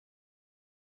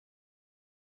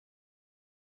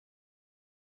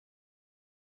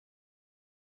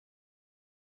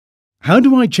How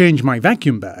do I change my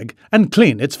vacuum bag and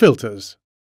clean its filters?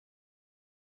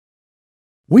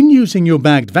 When using your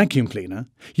bagged vacuum cleaner,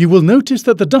 you will notice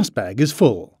that the dust bag is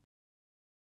full.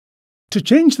 To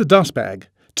change the dust bag,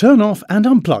 turn off and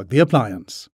unplug the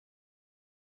appliance.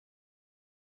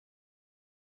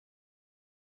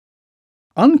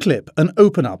 Unclip and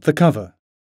open up the cover.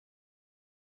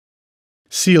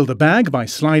 Seal the bag by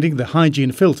sliding the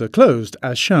hygiene filter closed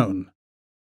as shown.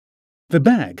 The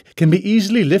bag can be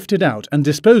easily lifted out and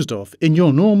disposed of in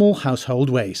your normal household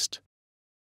waste.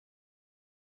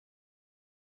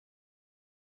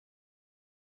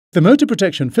 The motor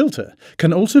protection filter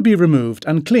can also be removed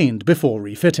and cleaned before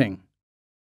refitting.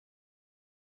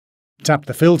 Tap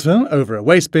the filter over a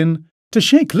waste bin to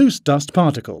shake loose dust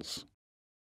particles.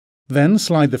 Then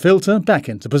slide the filter back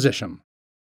into position.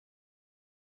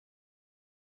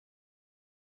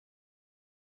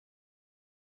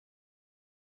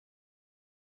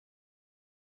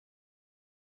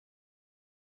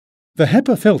 The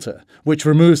HEPA filter, which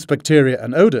removes bacteria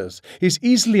and odours, is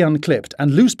easily unclipped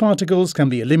and loose particles can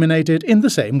be eliminated in the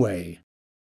same way.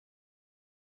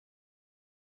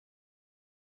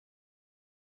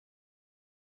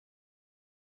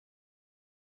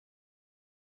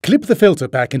 Clip the filter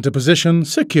back into position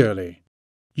securely.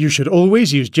 You should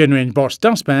always use genuine Bosch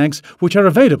dust bags, which are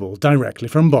available directly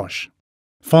from Bosch.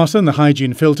 Fasten the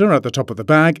hygiene filter at the top of the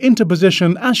bag into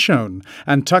position as shown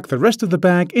and tuck the rest of the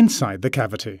bag inside the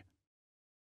cavity.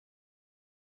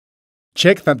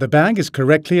 Check that the bag is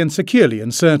correctly and securely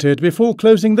inserted before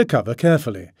closing the cover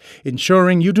carefully,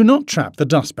 ensuring you do not trap the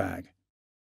dust bag.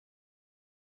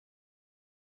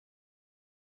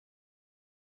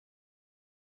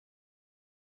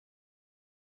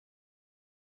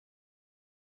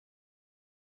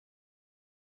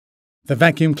 The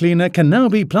vacuum cleaner can now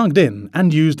be plugged in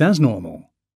and used as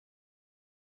normal.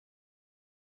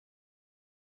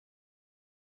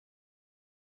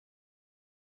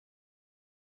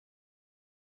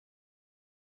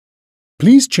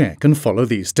 Please check and follow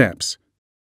these steps.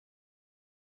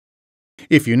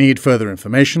 If you need further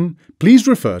information, please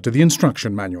refer to the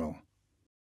instruction manual.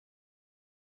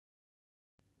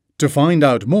 To find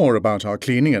out more about our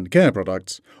cleaning and care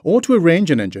products, or to arrange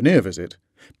an engineer visit,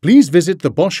 please visit the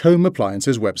Bosch Home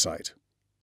Appliances website.